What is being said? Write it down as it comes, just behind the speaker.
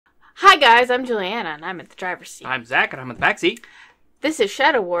Hi guys, I'm Juliana and I'm at the driver's seat. I'm Zach and I'm in the back seat. This is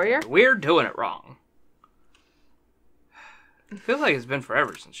Shadow Warrior. We're doing it wrong. It feels like it's been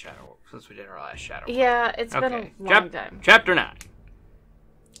forever since we did our last Shadow Warrior. Yeah, it's been a long time. Chapter 9.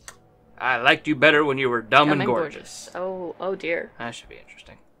 I liked you better when you were dumb and gorgeous. Oh dear. That should be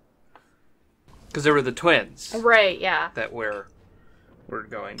interesting. Because there were the twins. Right, yeah. That we're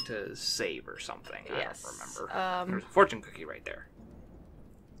going to save or something. Yes. I don't remember. There's a fortune cookie right there.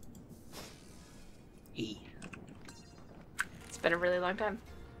 E. It's been a really long time.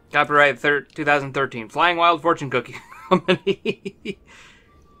 Copyright 2013. Flying Wild Fortune Cookie Company.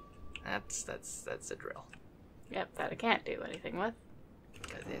 That's a drill. Yep, that I can't do anything with.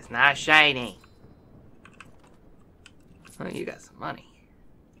 Because it's not shiny. Well, you got some money.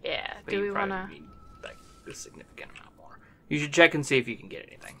 Yeah, But do we you want probably to... need, like, a significant amount more. You should check and see if you can get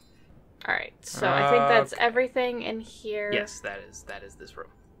anything. Alright, so I think that's Okay. everything in here. Yes, that is this room.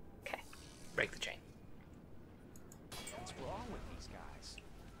 Okay. Break the chain. What's wrong with these guys?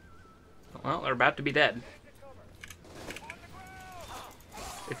 Well, they're about to be dead.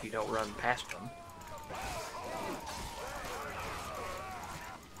 If you don't run past them.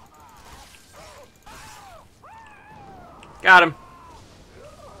 Got him.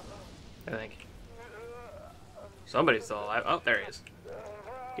 I think. Somebody's still alive. Oh, there he is.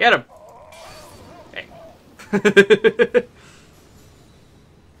 Get him. Hey.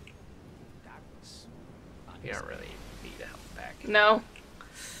 You don't really need a health pack. No.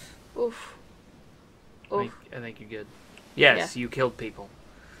 Oof. Oof. I think you're good. Yes, you killed people.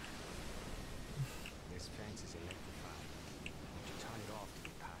 This fence is electrified. You turn it off to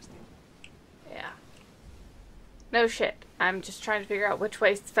get past it. Yeah. No shit. I'm just trying to figure out which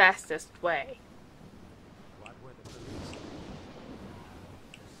way's the fastest way. What were the police?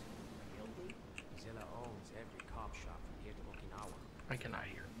 Zilla owns every cop shop from here to Okinawa. I cannot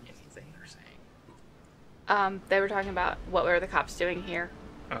hear anything they're saying. They were talking about what were the cops doing here.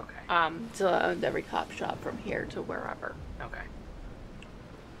 Okay. Zilla owned every cop shop from here to wherever. Okay.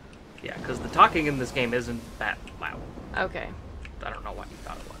 Yeah, because the talking in this game isn't that loud. Okay. I don't know what you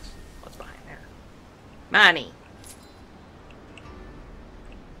thought it was. What's behind there? Money!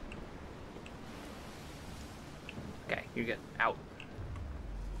 Okay, you get out.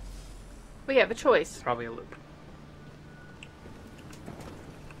 We have a choice. It's probably a loop.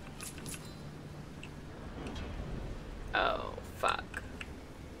 Oh, fuck.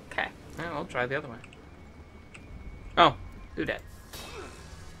 Okay. Yeah, I'll try the other way. Oh, do that.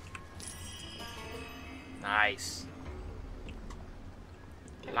 Nice.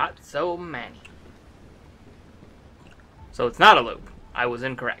 So many. So it's not a loop. I was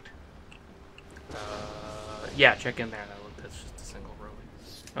incorrect. Yeah, check in there. That loop. That's just a single road.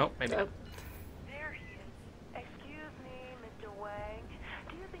 Oh, maybe. Oh. There he is. Excuse me, Mr. Wang.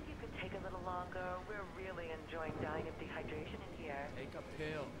 Do you think you could take a little longer? We're really enjoying dying of dehydration in here. Take a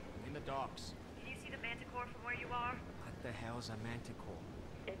pill. In the docks. Can you see the manticore from where you are? What the hell's a manticore?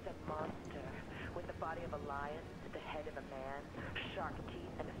 It's a monster with the body of a lion, the head of a man, shark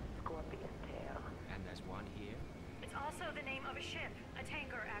teeth, and a scorpion tail. And there's one here. It's also the name of a ship. A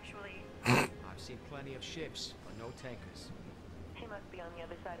tanker, actually. I've seen plenty of ships, but no tankers. He must be on the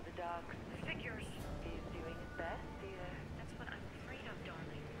other side of the docks. Figures. He's doing his best, dear. That's what I'm afraid of,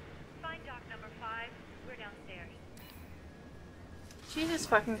 darling. Find dock number 5. We're downstairs. Jesus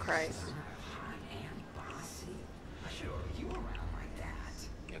fucking Christ.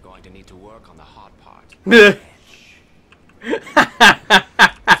 You're going to need to work on the hard part.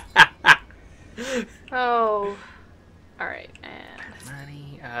 Oh. Alright, and...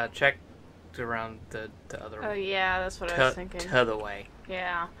 Money. Check around the other Oh yeah, that's what I was thinking. to the way.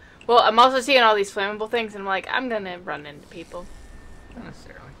 Yeah. Well, I'm also seeing all these flammable things, and I'm like, I'm gonna run into people. Not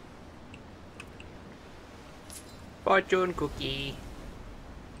necessarily. Fortune cookie.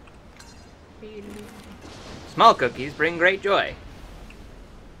 Small cookies bring great joy.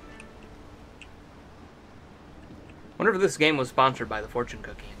 Wonder if this game was sponsored by the fortune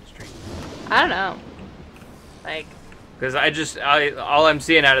cookie industry. I don't know. Like, Because all I'm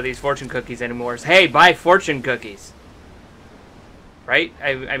seeing out of these fortune cookies anymore is, hey, buy fortune cookies. Right?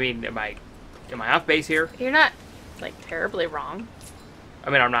 I mean, am I off base here? you're not, like, terribly wrong. I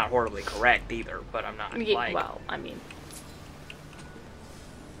mean, I'm not horribly correct either, but I'm not like... Well, I mean,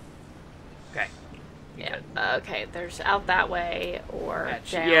 Okay. You yeah. good. Okay, there's out that way or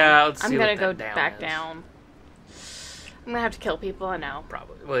down. Yeah, let's I'm see gonna what go that down back is. down. I'm gonna have to kill people, I know.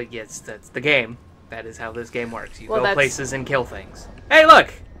 Probably. Well, yes, that's the game. That is how this game works. You Well, go that's- places and kill things. Hey,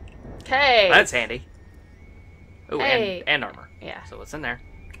 look! Okay. That's handy. Ooh, Hey. and armor. Yeah. So what's in there?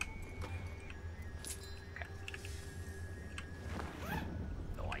 Okay.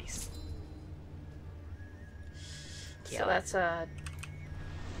 Nice. So that's oh,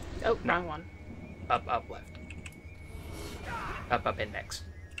 wrong one. Up, left. Up, index.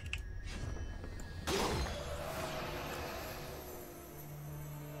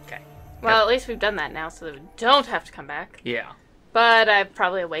 Okay. Well, at least we've done that now, so that we don't have to come back. Yeah. But I've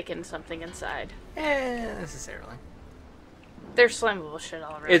probably awakened something inside. Necessarily. There's flammable shit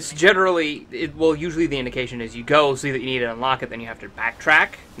all around. It's me. generally, usually the indication is you go, see that you need to unlock it, then you have to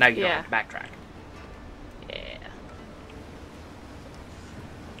backtrack. Now you don't have to backtrack. Yeah.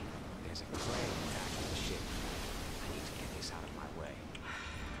 There's a crane attached to the ship. I need to get this out of my way.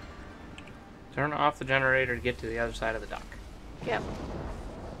 Turn off the generator to get to the other side of the dock. Yep.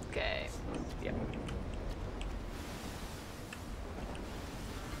 Okay. Yep.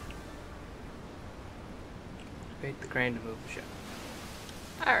 Activate the crane to move the ship.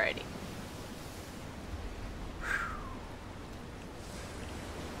 Alrighty.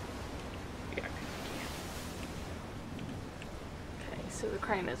 Yeah. Okay, so the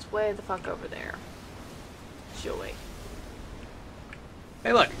crane is way the fuck over there. Joy.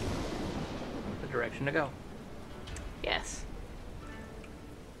 Hey, look. The direction to go. Yes.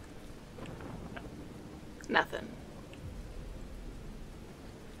 Nothing.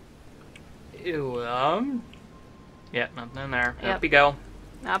 Ew, yeah, nothing in there. Yep. Up you go.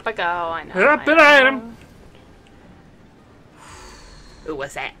 Up I go, I know. Up I and know. at 'em. Ooh,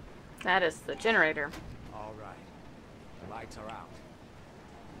 what's that? That is the generator. All right. The lights are out.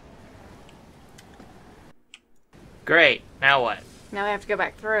 Great. Now what? Now we have to go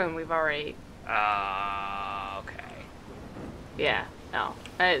back through, and we've already... Okay. Yeah, no.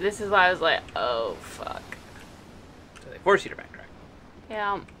 This is why I was like, oh, fuck. So they force you to backtrack.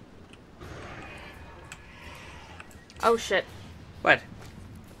 Yeah. Oh, shit. What?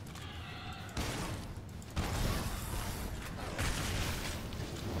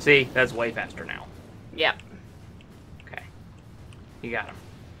 See, that's way faster now. Yep. Okay. You got him.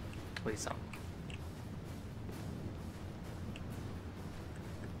 At least some.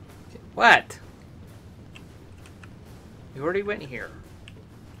 What? You already went here.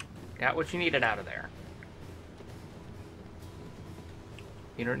 Got what you needed out of there.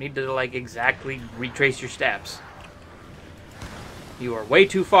 You don't need to, like, exactly retrace your steps. You are way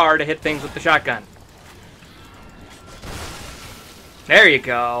too far to hit things with the shotgun. There you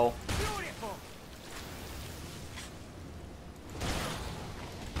go.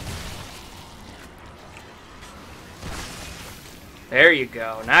 There you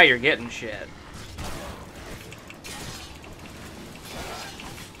go. Now you're getting shit.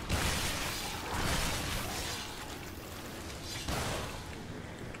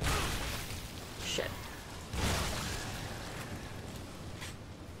 Shit.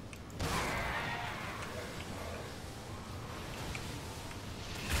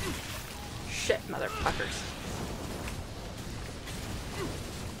 Shit, motherfuckers.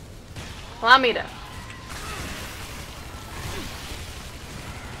 Allow me to...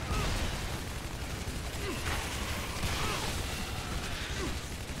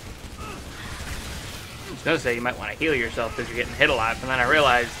 I was gonna say you might want to heal yourself because you're getting hit a lot, but then I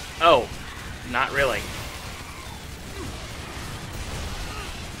realized, oh, not really.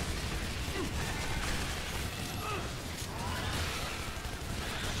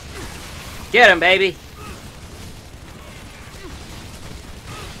 Get him, baby!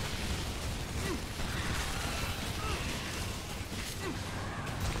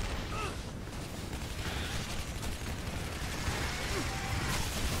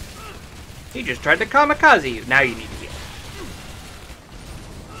 He just tried to kamikaze you. Now you need to heal.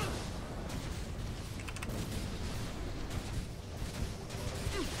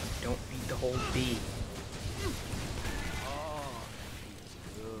 Don't beat the whole B.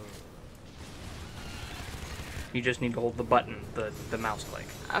 You just need to hold the button, the mouse click.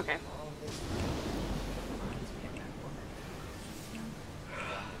 Okay.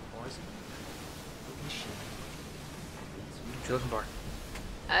 What you looking for?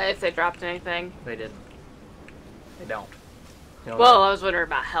 If they dropped anything. They didn't. They don't. You know Well, I was wondering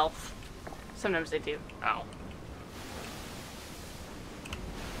about health. Sometimes they do. Oh.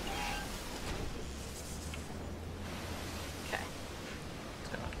 Okay.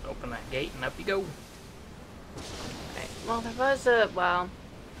 Just gonna open that gate and up you go. Okay. Well, there was a... Well...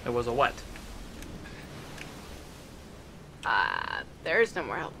 There was a what? There's no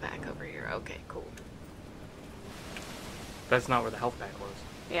more health pack over here. Okay, cool. That's not where the health pack was.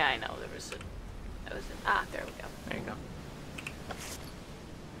 Yeah, I know. There was a... That was a... Ah, there we go. There you go.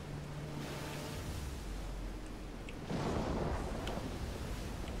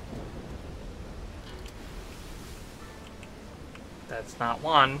 That's not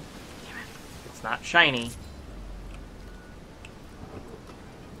one. It's not shiny.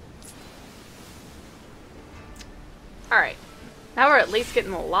 Alright. Now we're at least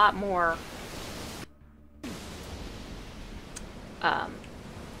getting a lot more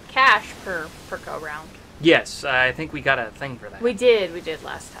cash per go round. Yes, I think we got a thing for that. We did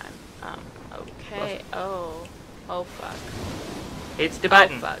last time. Okay. Oh fuck. Hits the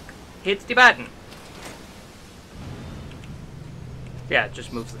button. Oh fuck. Hits the button. Yeah, it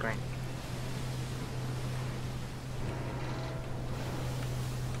just moves the crane.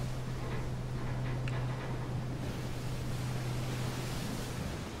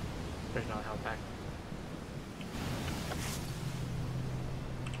 There's no health back.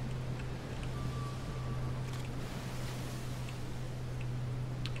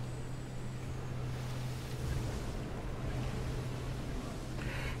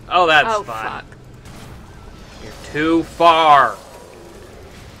 Oh, that's Oh fun. fuck. You're too far.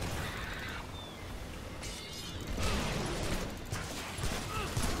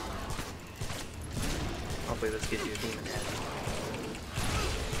 Hopefully this gives you a demon head.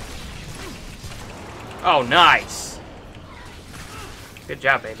 Oh, nice. Good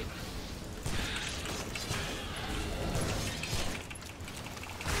job, baby.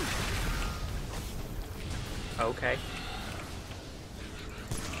 Okay.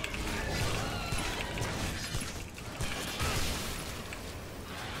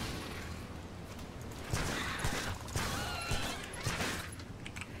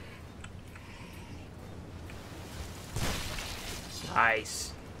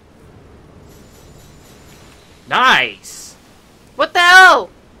 Nice. Nice! What the hell?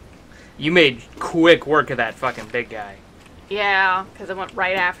 You made quick work of that fucking big guy. Yeah, because I went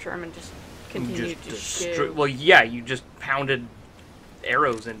right after him and just continued to shoot. Well, yeah, you just pounded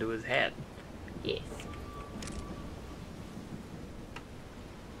arrows into his head. Yes.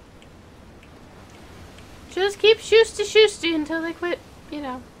 Just keep shoosty until they quit, you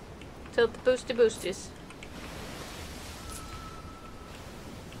know. Till the boosties.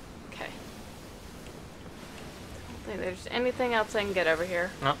 Okay. I don't think there's anything else I can get over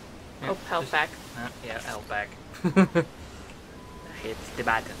here. No. Oh, health back. Yeah, health back. Hits the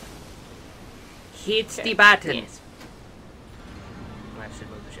button. Hits Okay. the button. Yes. I should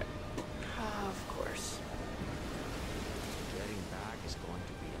move the ship. Oh, of course. Getting back is going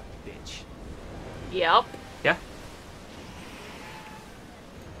to be a bitch. Yep. Yeah.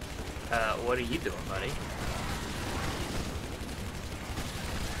 What are you doing, buddy?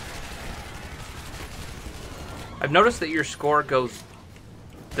 I've noticed that your score goes...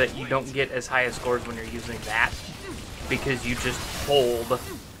 that you don't get as high as scores when you're using that. Because you just hold.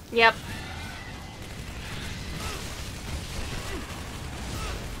 Yep.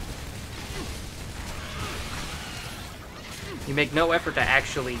 You make no effort to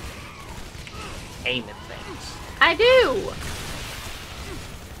actually aim at things. I do!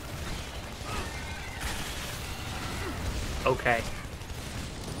 Okay.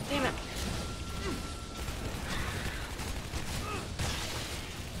 Damn it.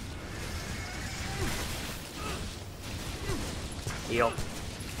 Heal.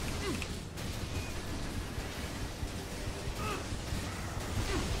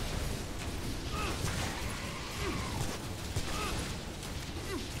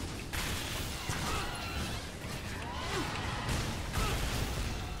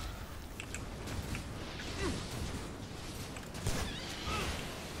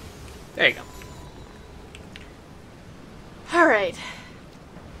 There you go. All right.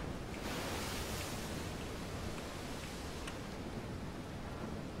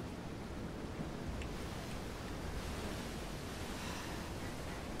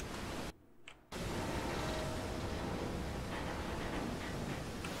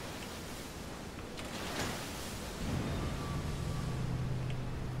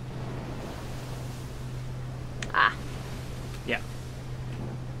 Ah. Yeah.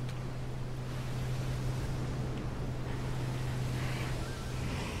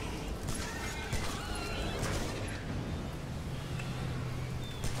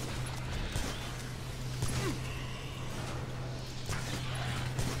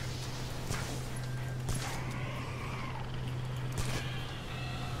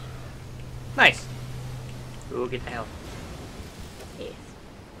 Nice. We'll get the hell. Yes.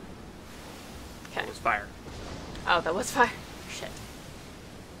 Okay. It was fire. Oh, that was fire. Shit.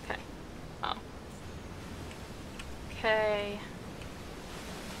 Okay. Oh. Okay.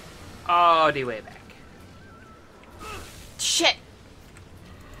 Oh, the way back. Shit!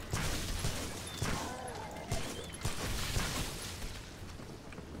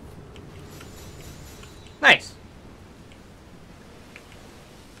 Nice.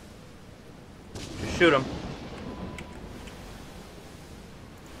 Just shoot him.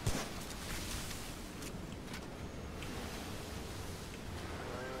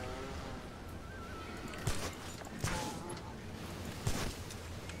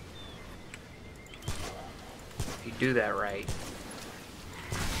 If you do that right.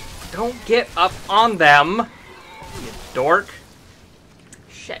 Don't get up on them, you dork.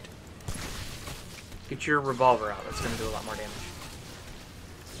 Shit. Get your revolver out. That's going to do a lot more damage.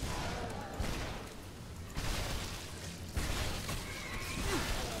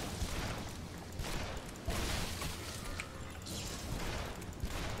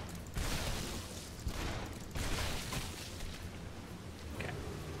 Okay.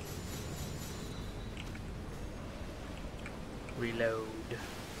 Reload.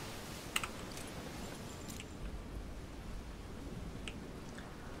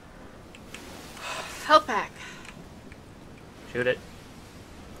 Health pack. Shoot it.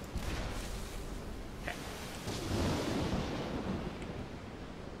 Okay.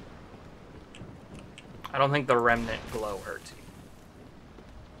 I don't think the remnant glow hurts you.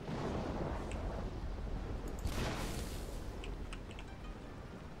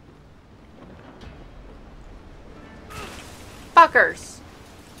 Fuckers.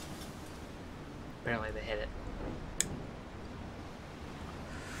 Apparently they hit it.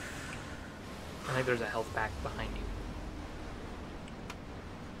 I think there's a health pack behind you.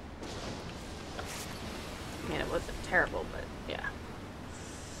 I mean, it wasn't terrible, but yeah.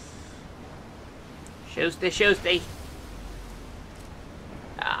 Shoosty.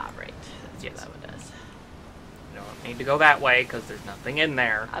 Ah, right. That's Yes. what that one does. You don't need to go that way because there's nothing in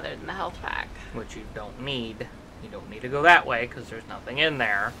there, Other than the health pack. which you don't need. You don't need to go that way because there's nothing in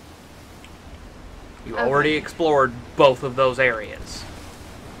there. You Okay. already explored both of those areas.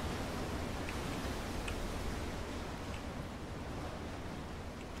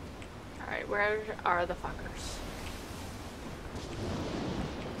 Alright, where are the fuckers?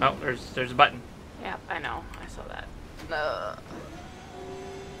 Oh, there's a button. Yep, I know. I saw that.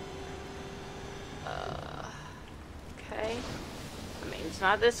 Okay. I mean, it's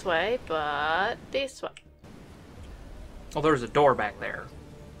not this way, but this way. Oh, there's a door back there.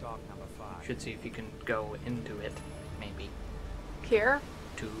 Dock number 5. Should see if you can go into it, maybe. Here?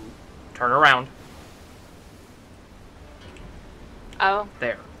 To turn around. Oh.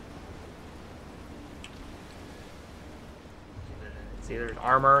 There. See, there's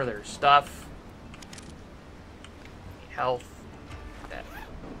armor, there's stuff. Health. That.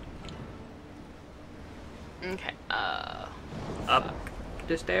 Okay. Up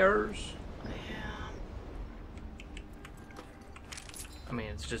the stairs. Yeah. I mean,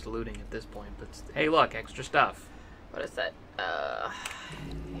 it's just looting at this point, but hey, look, extra stuff. What is that? Yeah.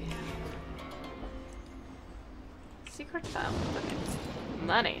 Secret file. Okay.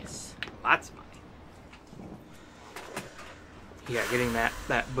 Monies. Lots of money. Yeah, getting that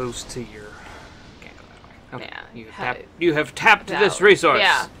boost to your. Can't go that way. Okay. Yeah, You have tapped That- this resource.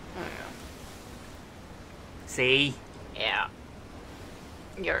 Yeah. See. Yeah.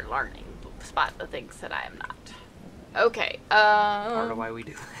 You're learning. Spot the things that I am not. Okay. Part of why we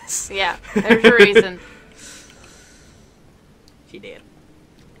do this. Yeah. There's a reason. She did.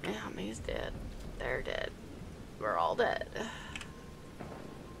 Yeah, me's dead. They're dead. We're all dead.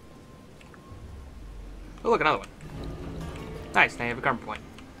 Oh, look, another one. Nice, now you have a karma point.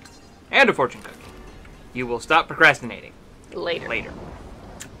 And a fortune cookie. You will stop procrastinating. Later.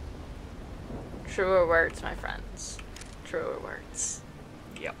 Truer words, my friends. Truer words.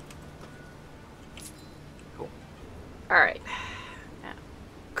 Yep. Cool. Alright. Yeah.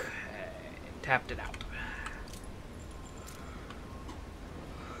 Okay. Tapped it out.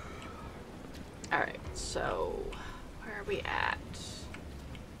 Alright, so where are we at?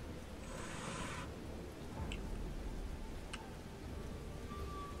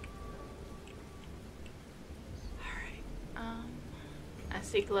 Alright, I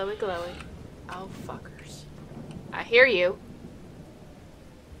see glowy glowy. Oh, fuckers. I hear you.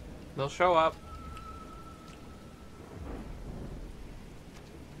 They'll show up.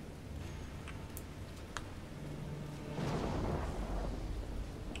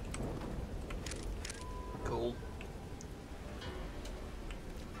 Cool.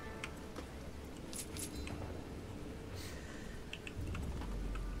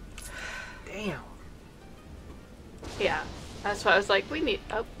 Damn. Yeah, that's why I was like, we need.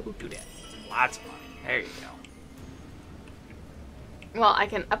 Oh, Who do that? Lots of money. There you go. well, I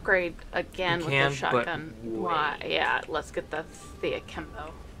can upgrade again You with can, the but shotgun. Why? wait. Yeah, let's get the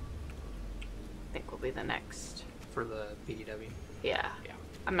Akimbo. I think will be the next. For the PDW. Yeah. Yeah.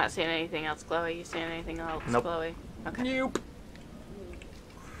 I'm not seeing anything else glowy. You seeing anything else Nope. glowy? Okay. Nope.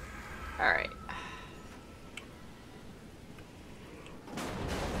 Alright.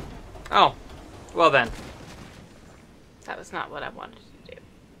 Oh. Well then. That was not what I wanted to do.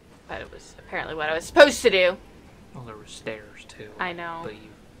 But it was apparently what I was supposed to do. Well, there were stairs too. I know. But you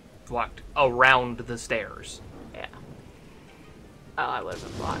walked around the stairs. Yeah. Oh, I would have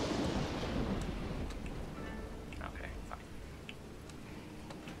been blocked. Okay, fine.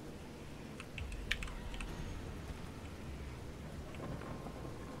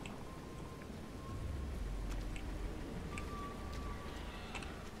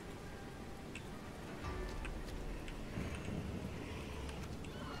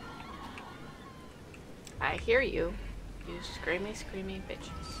 I hear you. You screamy, screamy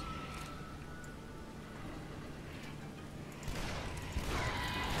bitches.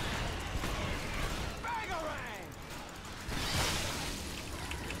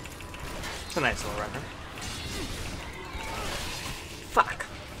 It's a nice little runner. Fuck.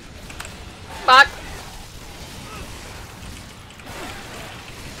 Fuck.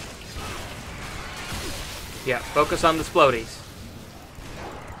 Yeah, focus on the splodies.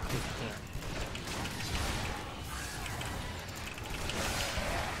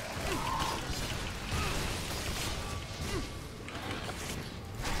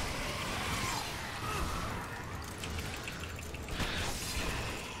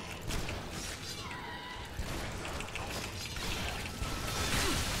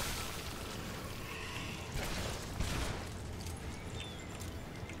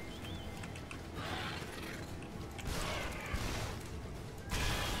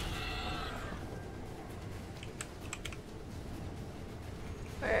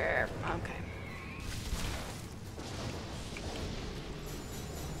 Where? Okay.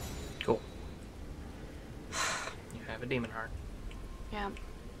 Cool. You have a demon heart. Yeah.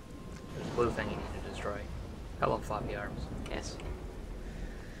 There's a blue thing you need to destroy. Hello, floppy arms. Yes.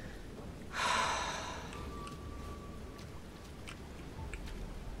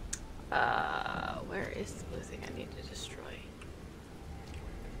 Where is the blue thing I need to destroy?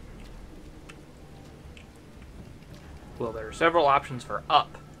 Well, there are several options for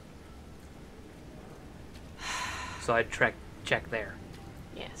up. So I'd check there.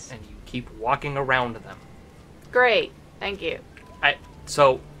 Yes. And you keep walking around them. Great. Thank you.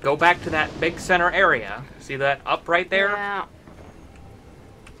 So go back to that big center area. See that up right there? Yeah.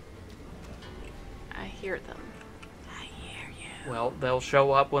 I hear them. I hear you. Well, they'll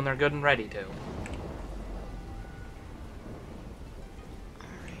show up when they're good and ready to. Alright,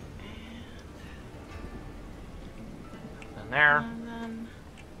 And there. and then...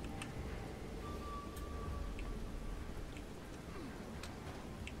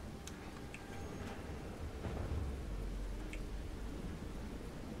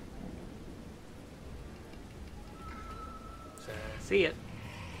 So, see it.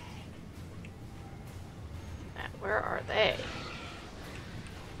 Where are they?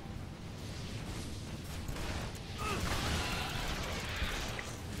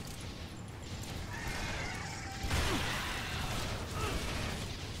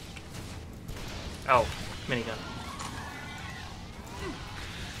 Oh, minigun.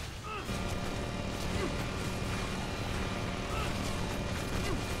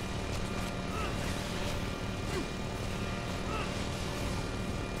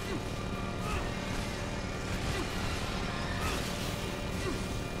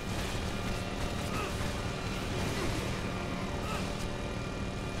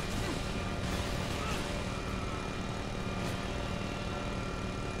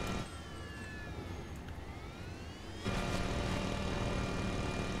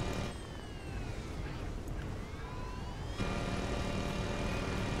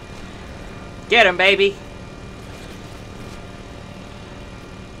 Get him, baby!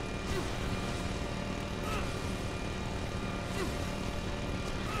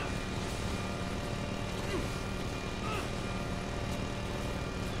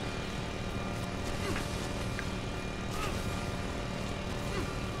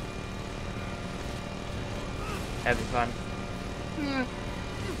 Having fun.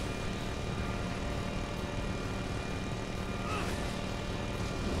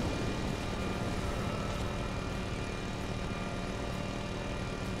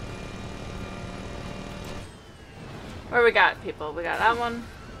 Where we got, people? We got that one.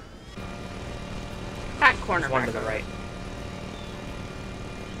 That corner There's one to marker. the right.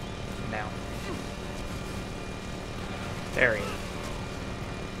 Down. There he is.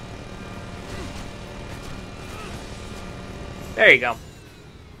 There you go.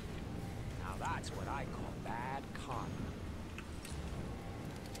 Now that's what I call bad karma.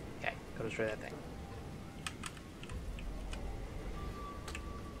 Okay, go destroy that thing.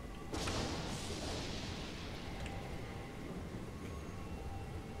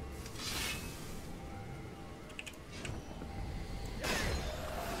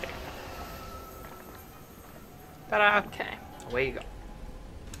 Ta-da! Okay. Away you go.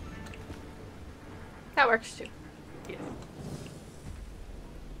 That works too. Yeah.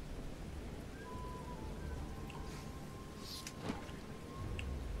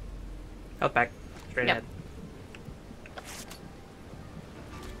 Health back. Straight Yep. ahead.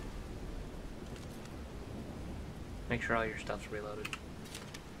 Make sure all your stuff's reloaded.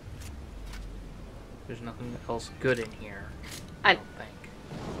 There's nothing else good in here. I don't think.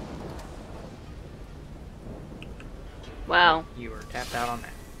 Well, You were tapped out on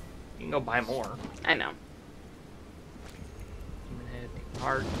that. You can go buy more. I know. Human head,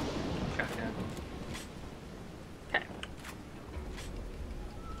 heart, shotgun. Okay.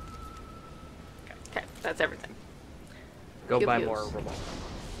 Okay, that's everything. Go Pew buy pews. more revolver.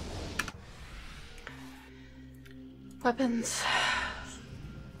 Weapons.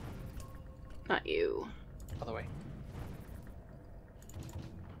 Not you. Other way.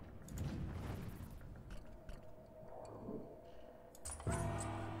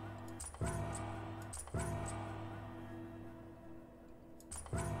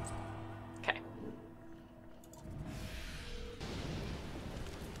 Okay.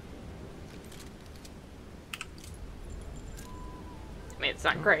 I mean, it's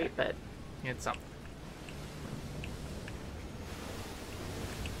not great, but It's something.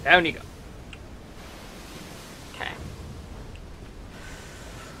 Down you go. okay.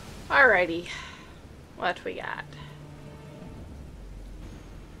 Alrighty. What we got?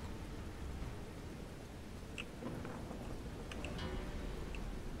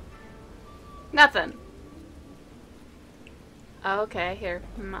 Nothing. Okay, here.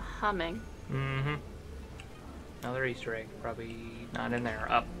 I'm humming. Mm-hmm. Another Easter egg. Probably not in there.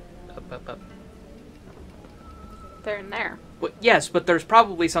 Up. Up, up, up. They're in there. Well, yes, but there's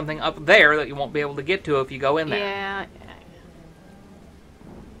probably something up there that you won't be able to get to if you go in there. Yeah.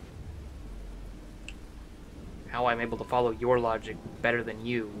 How I'm able to follow your logic better than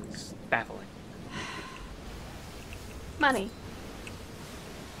you is baffling. Money.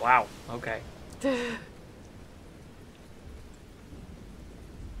 Wow. Okay. Yeah.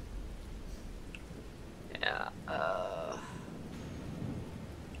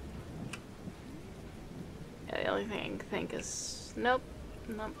 Yeah, the only thing I can think is nope.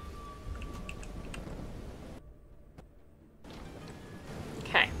 Nope.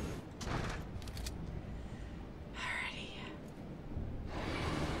 Okay. Alrighty.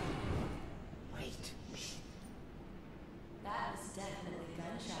 Wait. That was definitely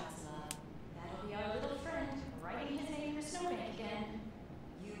gunshots, love. That'll be our little friend, writing his name in a snowbank again.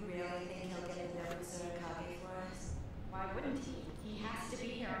 You really think he'll get a note Surikage for us? Why wouldn't he? He has to be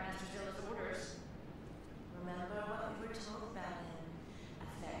here on Master Zilla's orders. Remember what we were told about him?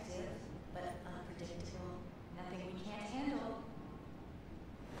 Effective, but unpredictable. Nothing we can't handle.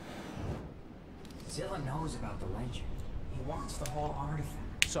 Zilla knows about the legend. He wants the whole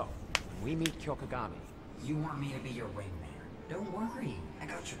artifact. So, when we meet Kyokugami, you want me to be your wingman. Don't worry, I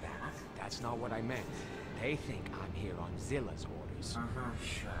got your back. That's not what I meant. They think I'm here on Zilla's orders.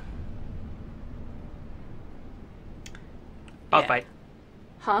 Sure. Boss Yeah. fight.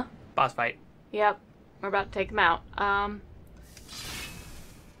 Huh? Boss fight. Yep. We're about to take them out.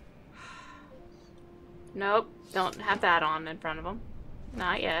 Nope. Don't have that on in front of them.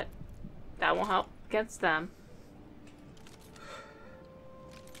 Not yet. That won't help against them.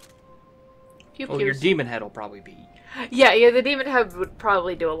 Pew Well, your pews. demon head will probably be. Yeah, the demon head would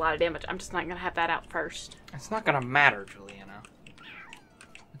probably do a lot of damage. I'm just not gonna have that out first. It's not gonna matter, Juliana.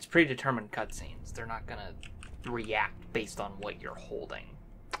 It's predetermined cutscenes. They're not gonna react based on what you're holding.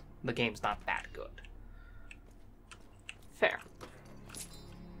 The game's not that good. Fair.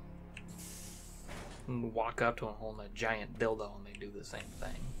 You walk up to them holding a giant dildo and they do the same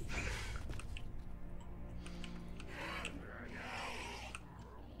thing.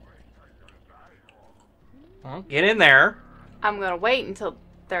 Well, get in there. I'm gonna wait until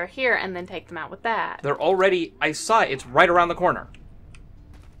they're here and then take them out with that. They're already... I saw it. It's right around the corner.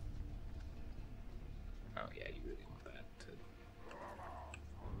 Oh, yeah, you really want that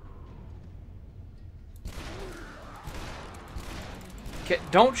to... Okay,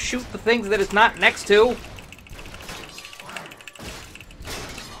 don't shoot the things that it's not next to.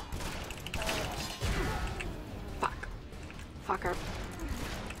 Fuck. Fucker.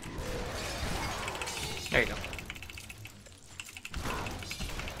 There you go.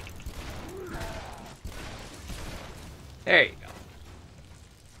 There you go.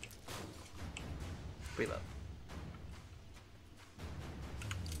 Reload.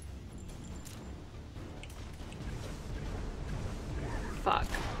 Fuck.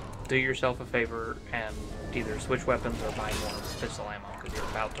 Do yourself a favor and either switch weapons or buy more pistol ammo because you're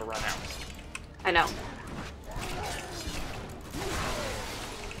about to run out. I know.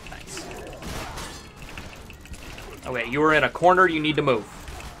 Nice. Okay, you were in a corner. You need to move.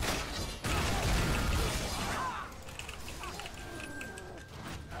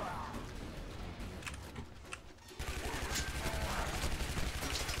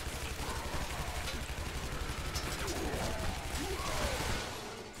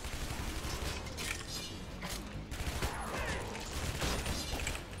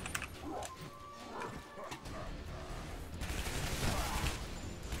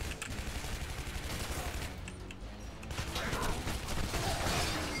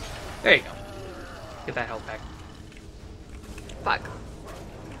 There you go. Get that health back. Fuck.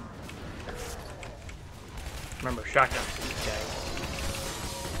 Remember, shotguns for these guys.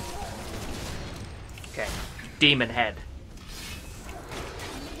 Okay. Demon head.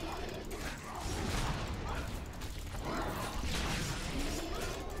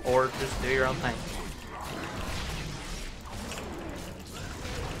 Or just do your own thing.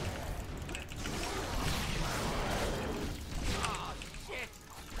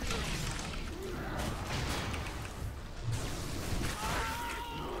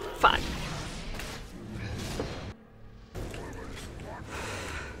 Fuck.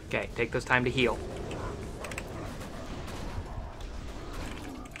 Okay, take this time to heal.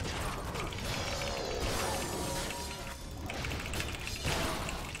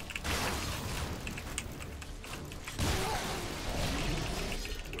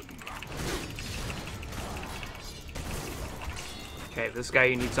 Okay, this guy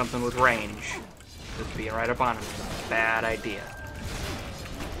you need something with range. Just being right up on him is a bad idea.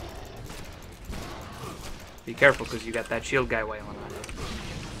 Be careful, because you got that shield guy wailing on you.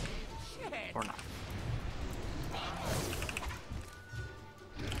 Or not.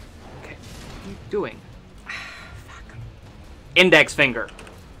 Okay, what are you doing? Fuck. Index finger.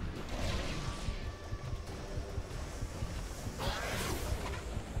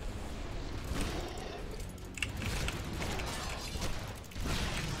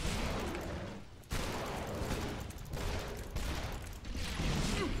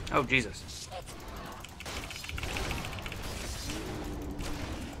 Oh, Jesus.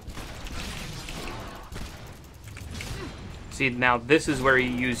 See, now this is where you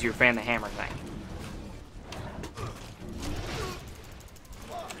use your fan the hammer thing.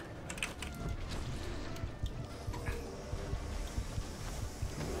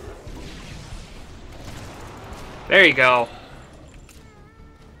 There you go.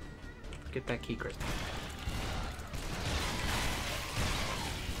 Get that key crystal.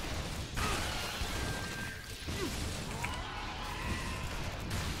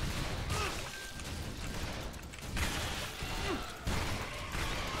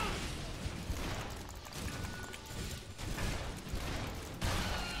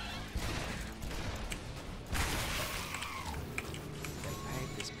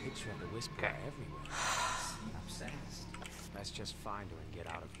 Okay. Everywhere. I'm obsessed. Let's just find her and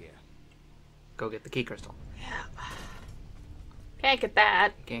get out of here. Go get the key crystal. Can't get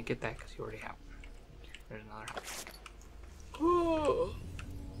that. You can't get that because you already have it. There's another.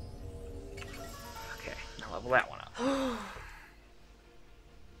 Okay, now level that one up.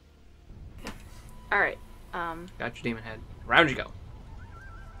 Alright. Got your demon head. Round you go.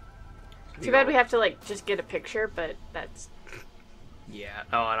 Too bad we have to, like, just get a picture, but that's... Yeah.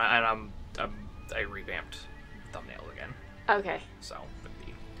 Oh, and I revamped thumbnails again. Okay. So, but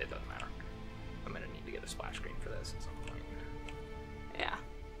it doesn't matter. I'm gonna need to get a splash screen for this at some point. Yeah.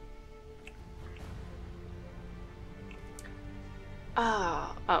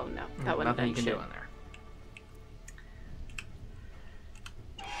 Oh no, that wouldn't Nothing have you can shit. do in there.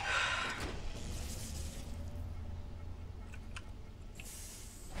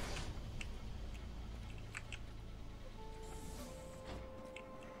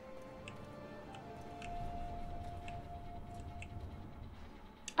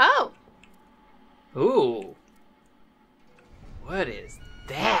 Oh! Ooh. What is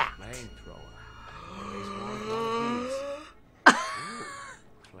that? Flamethrower. Always wanted one of these.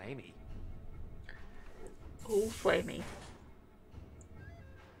 Ooh, flamey. Oh, flamey.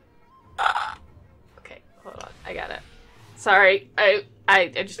 Okay, hold on. I got it. Sorry, I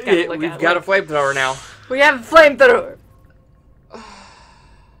just gotta look We've at it. got a flamethrower now. We have a flamethrower!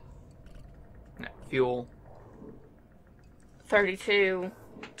 Fuel. 32,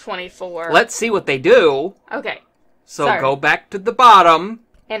 24. Let's see what they do. Okay. So Sorry. go back to the bottom.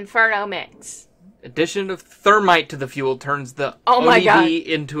 Inferno mix. Addition of thermite to the fuel turns the Oh my ODD God.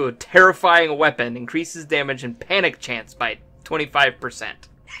 into a terrifying weapon, increases damage and panic chance by 25%.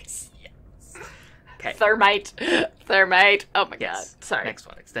 Nice. Okay. Thermite. Thermite. Oh my Yes. god. Sorry. Next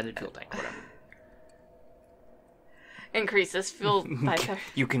one, extended fuel tank, whatever. Increases fuel by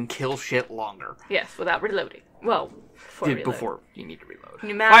You can kill shit longer. Yes, without reloading. Well, Before you need to reload.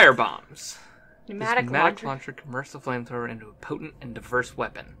 Pneumatic- Fire bombs. Pneumatic Pneumatic launcher. launcher converts the flamethrower into a potent and diverse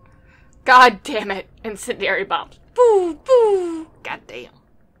weapon. God damn it. Incendiary bombs. Boo, boo. God damn.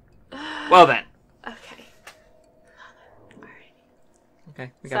 Well then. Okay. Alright.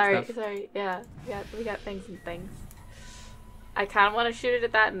 Okay, we got stuff. Sorry. Yeah, we got things and things. I kind of want to shoot it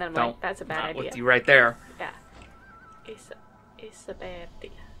at that, and then I'm Don't. like, that's a bad Not idea. with you right there. Yeah. It's a bad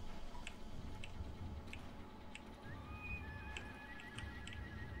idea.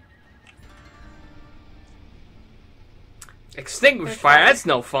 Extinguish fire. That's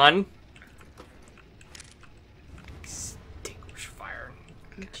no fun. Extinguish fire.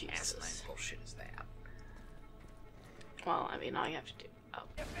 Jesus. Asinine bullshit is that? Well, I mean, all you have to do. Oh.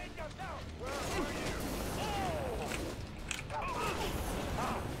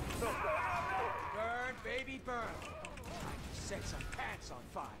 Burn, baby, burn. Time to set some pants on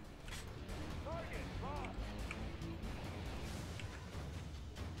fire.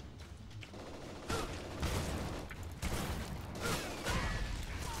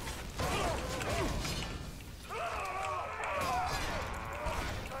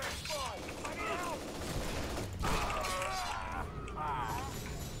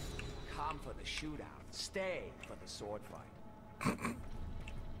 Come for the shootout. Stay for the sword fight.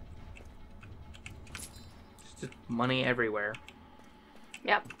 Just money everywhere.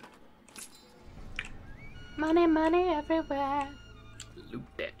 Yep. Money, money everywhere. Loot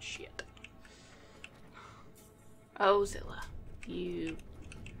that shit. Oh, Zilla. You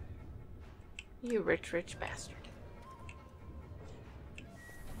rich, rich bastard.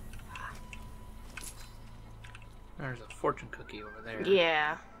 There's a fortune cookie over there.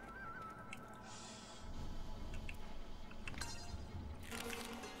 Yeah.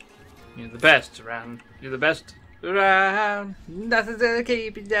 You're the best around. You're the best around. Nothing's gonna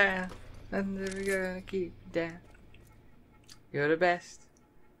keep you down. Nothing's ever gonna keep you down. You're the best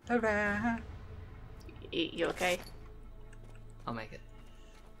around. You okay? I'll make it.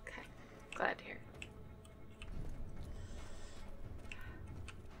 Okay. Glad to hear.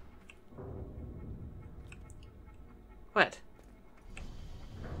 What?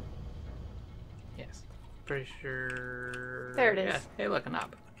 Yes. Pretty sure. There it is. Yeah. Hey, look, a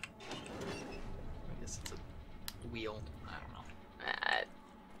knob. I guess it's a wheel. I don't know.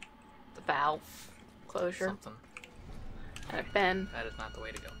 The valve closure Something. and a pen. That is not the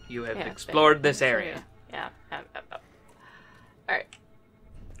way to go. You have Yeah, explored pen. this area. Yeah. Alright.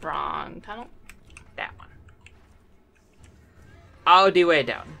 Wrong tunnel. That one. All the way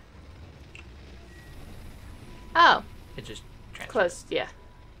down. Oh. It just transfers. Close. Yeah.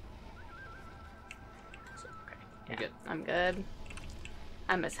 So, okay. You're Yeah, good. I'm good.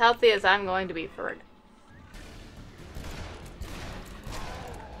 I'm as healthy as I'm going to be for it.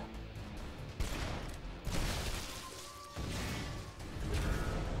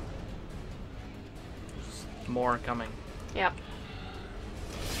 More coming. Yep.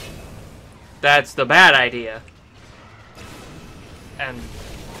 That's the bad idea. And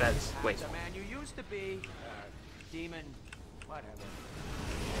that's... wait. The man you used to be. Demon. Whatever.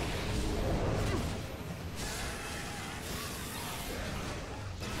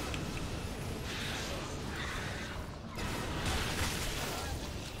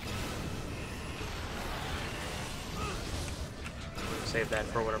 Save that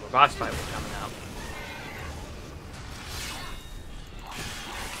for whatever boss fight was coming out.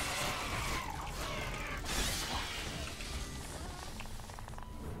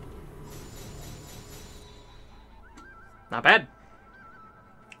 Not bad.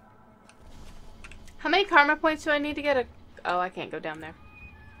 How many karma points do I need to get a... Oh, I can't go down there.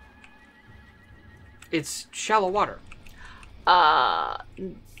 It's shallow water.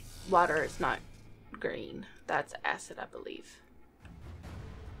 Water is not green. That's acid, I believe.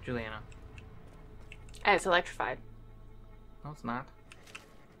 Juliana. And it's electrified. No, it's not.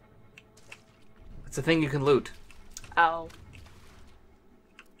 It's a thing you can loot. Oh.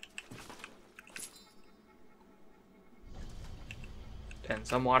 And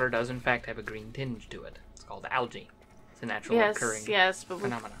some water does, in fact, have a green tinge to it. It's called algae. It's a natural Yes, occurring yes, but we...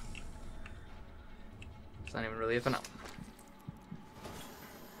 phenomena. It's not even really a phenomenon.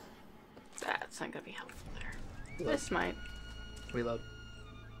 That's not gonna be helpful there. This might. Reload.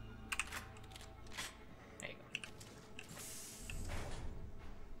 There you go.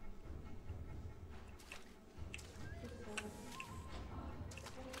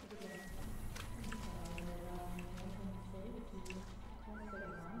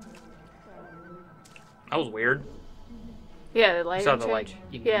 That was weird. Yeah, the You lighting saw the change.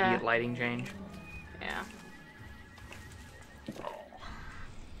 you get lighting change. Yeah.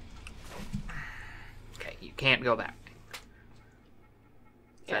 Okay, you can't go back.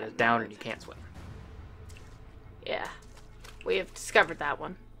 That Yeah, is down no, and you can't swim. Yeah. We have discovered that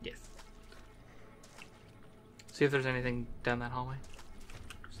one. Yes. See if there's anything down that hallway.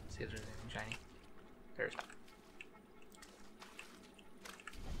 See if there's anything shiny. There's not.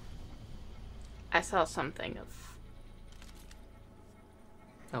 I saw something of...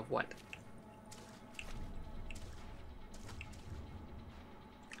 Of what?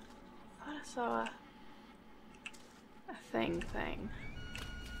 I thought I saw a thing.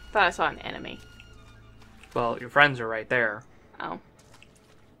 Thought I saw an enemy. Well, your friends are right there. Oh.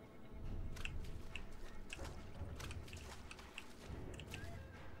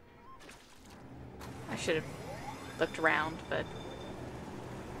 I should have looked around, but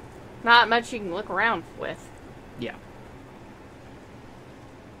not much you can look around with. Yeah.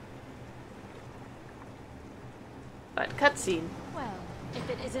 But cutscene. Well, if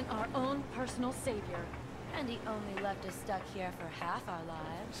it isn't our own personal savior. And he only left us stuck here for half our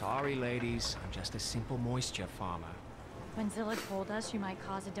lives. Sorry, ladies. I'm just a simple moisture farmer. When Zilla told us you might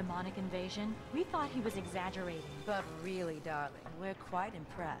cause a demonic invasion, we thought he was exaggerating. But really, darling, we're quite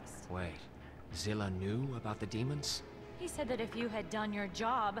impressed. Wait, Zilla knew about the demons? He said that if you had done your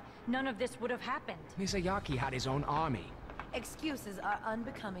job, none of this would have happened. Mizuyaki had his own army. Excuses are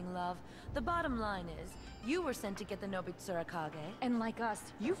unbecoming, love. The bottom line is, you were sent to get the Nobitsura Kage. And like us,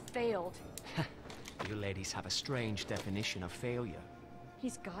 you failed. You ladies have a strange definition of failure.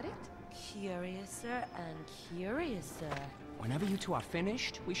 He's got it? Curiouser and curiouser. Whenever you two are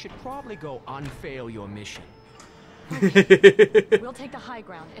finished, we should probably go unfail your mission. We'll take the high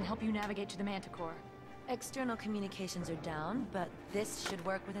ground and help you navigate to the Manticore. External communications are down, but this should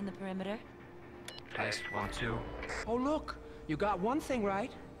work within the perimeter. Test 1, 2. Oh, look! You got one thing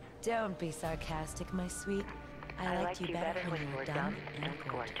right. Don't be sarcastic, my sweet. I liked you better when you were dumb and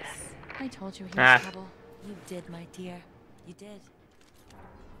gorgeous. I told you he Ah. was trouble. You did, my dear. You did.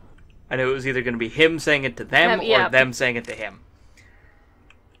 I knew it was either going to be him saying it to them Yeah. or them saying it to him.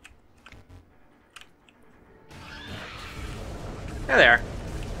 There they are.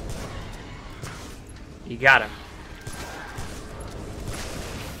 You got him.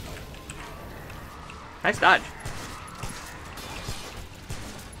 Nice dodge.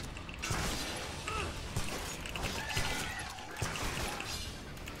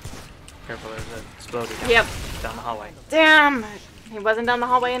 Careful, there's a exploded Yep. down the hallway. Damn! He wasn't down the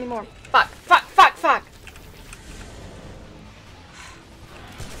hallway anymore. Fuck, fuck, fuck, fuck!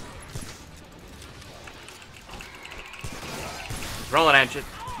 Rolling at you.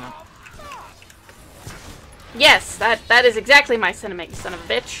 No. Yes, that is exactly my sentiment, you son of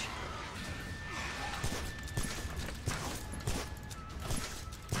a bitch.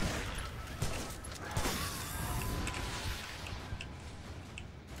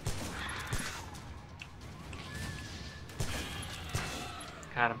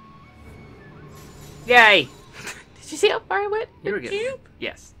 Got him. Yay! Did you see how far I went? You were Did good. you?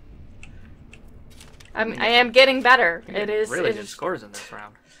 Yes. I am getting better. You It get is. really it good is- scores in this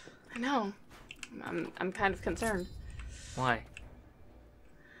round. I know. I'm kind of concerned. Why?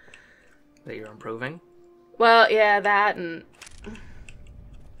 That you're improving? Well, yeah, that and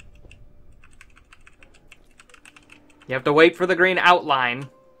You have to wait for the green outline.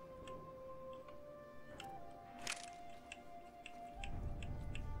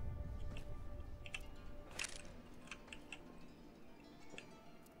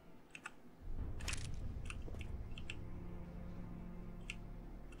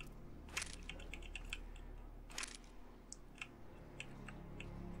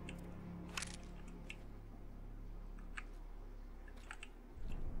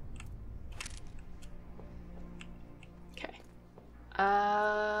 okay.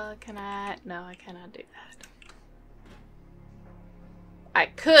 Can I? No, I cannot do that. I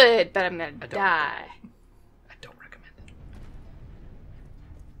could, but I'm gonna don't. die. I don't recommend it.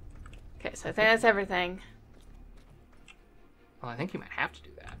 Okay, so I think that's everything. Well, I think you might have to do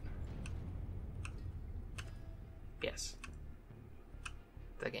that. Yes.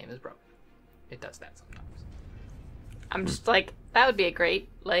 The game is broken. It does that sometimes. I'm just like, that would be a great,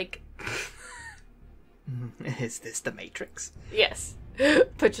 like, Is this the Matrix? yes.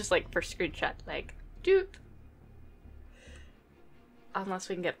 But just like for screenshot, like, doop. Unless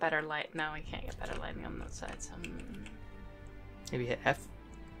we can get better light. No, we can't get better lighting on that side. So Maybe hit F.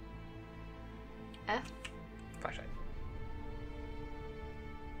 F Flashlight.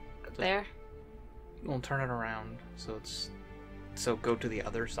 there. We'll turn it around so go to the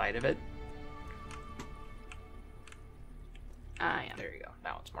other side of it. Ah, yeah. There you go.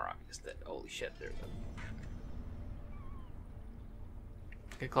 Now it's more obvious that holy shit, there's a.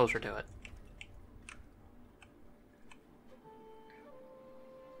 Get closer to it.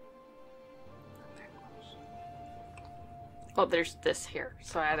 Well, there's this here,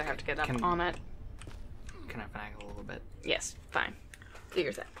 so I either have to get up Can- on it. Can I finagle a little bit? Yes, fine. Do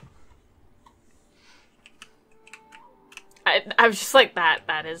your thing. I was just like that.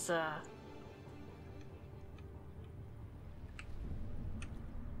 That is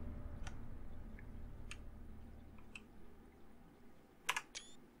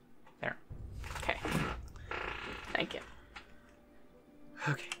There. okay. Thank you.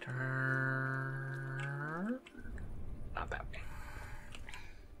 Okay. Turn.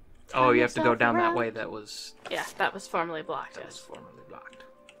 Oh, you have to go yourself down that around. way. That was that was formerly blocked. that was Yes. formerly blocked.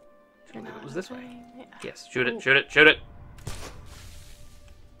 Turn It on was this the way? thing, Yeah. Yes, shoot it, shoot it, shoot it.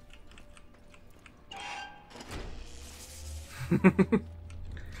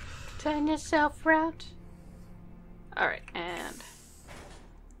 Turn yourself round. Alright, and...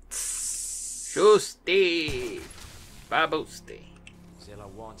 Shusti. Babusti. Zilla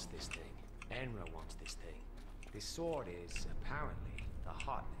wants this thing. Enra wants this thing. This sword is, apparently, the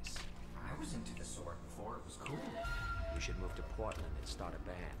hotness. I was into the sword before it was cool. You should move to Portland and start a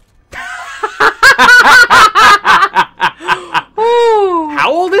band.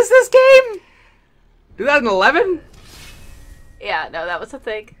 How old is this game? 2011? Yeah, no, that was a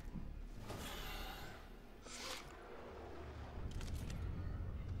thing.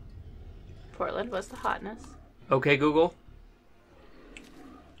 Portland was the hotness. Okay, Google.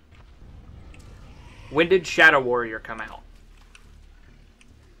 When did Shadow Warrior come out?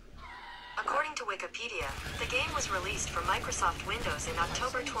 According to Wikipedia, the game was released for Microsoft Windows in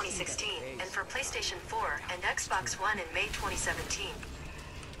October 2016 and for PlayStation 4 and Xbox One in May 2017.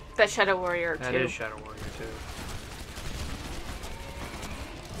 That Shadow Warrior 2. That is Shadow Warrior 2.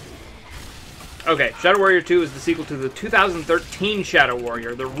 Okay, Shadow Warrior 2 is the sequel to the 2013 Shadow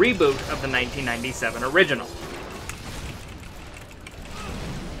Warrior, the reboot of the 1997 original.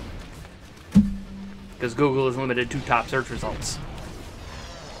 Because Google is limited to top search results.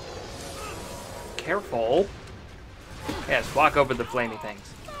 Careful. Yes, walk over the flamey things.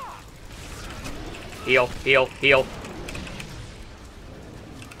 Heal, heal, heal.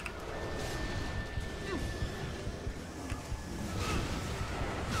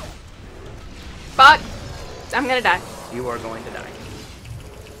 Fuck! I'm gonna die. You are going to die.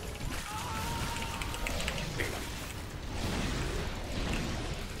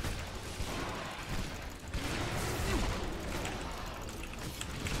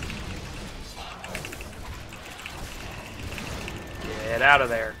 Get out of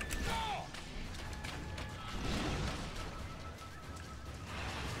there.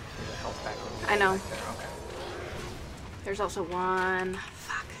 There's a health pack over I know. right there. Okay. There's also one...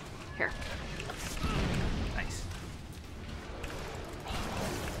 Fuck. Here. Nice.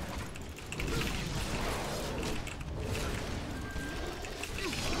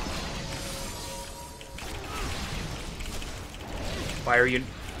 Why are you...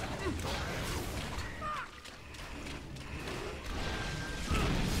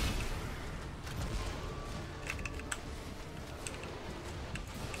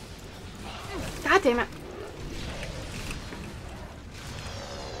 God damn it.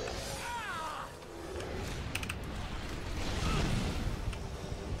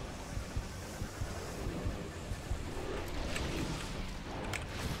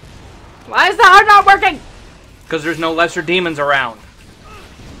 Why is the heart not working? Because there's no lesser demons around.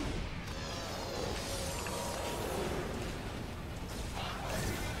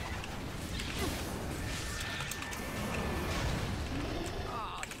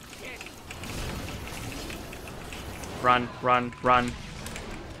 Run, run, run.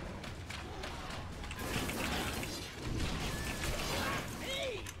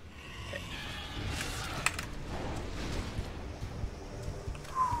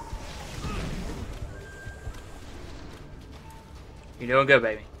 You're doing good,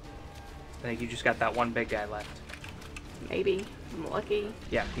 baby. I think you just got that one big guy left. Maybe. I'm lucky.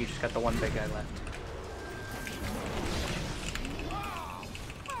 Yeah, you just got the one big guy left.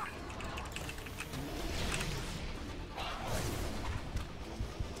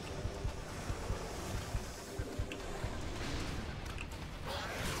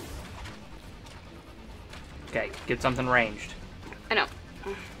 Okay, get something ranged. I know.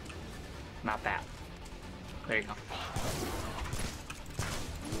 Not that. There you go.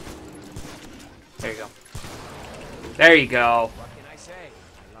 There you go. There you go. What can I say?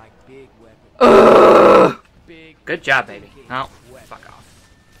 I like big weapons. Big Good job, baby. No, fuck off.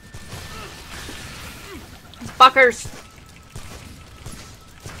 Fuckers!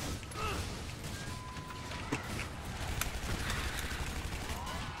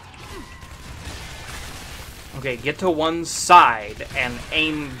 Okay, get to one side and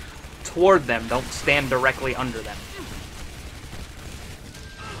aim toward them. Don't stand directly under them.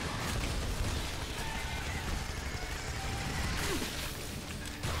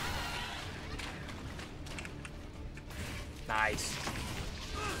 Nice.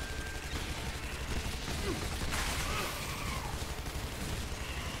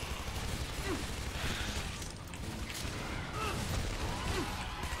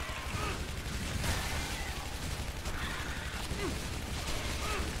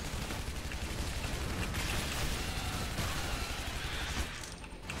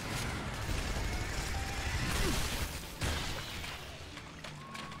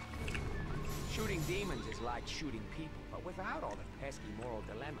 Shooting demons is like shooting people, but without all the pesky moral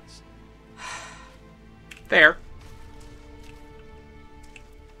dilemmas. Fair.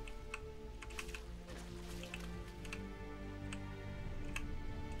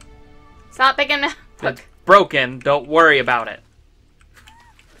 It's not big enough. It's broken. Don't worry about it.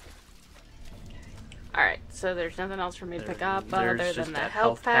 Alright, so there's nothing else for me to pick up other There's than just the that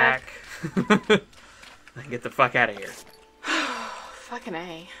health pack. Get the fuck out of here. Fucking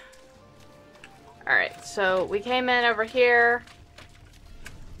A. Alright, so we came in over here.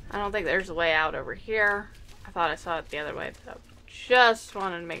 I don't think there's a way out over here. I thought I saw it the other way, but I just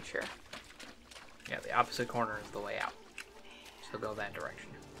wanted to make sure. Yeah, the opposite corner is the way out. So go that direction.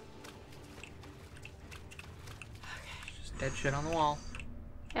 Okay. Just dead shit on the wall.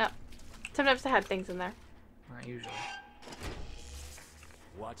 Yep. Sometimes they had things in there. Not usually.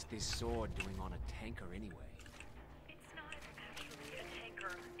 What's this sword doing on a tanker anyway? It's not actually a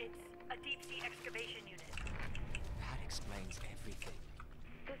tanker. It's a deep-sea excavation unit. That explains everything.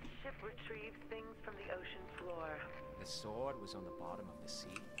 This ship retrieves things from the ocean floor. The sword was on the bottom of the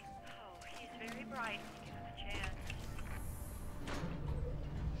sea. Oh, he's very bright. Give him a chance.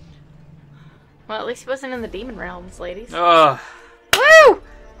 Well, at least he wasn't in the demon realms, ladies. Ugh. Woo!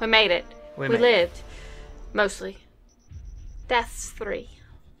 We made it. We made lived. it. Mostly. Deaths 3.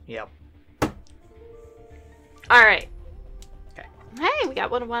 Yep. Alright. Okay. Hey, we got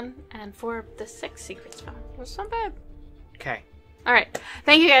 1 of 1 and 4 of the 6 secrets found. That's not bad. Okay. Alright.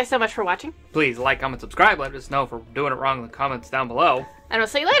 Thank you guys so much for watching. Please like, comment, subscribe. Let us know if we're doing it wrong in the comments down below. And we'll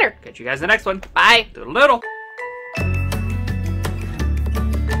see you later. Catch you guys in the next one. Bye. Doodle doodle.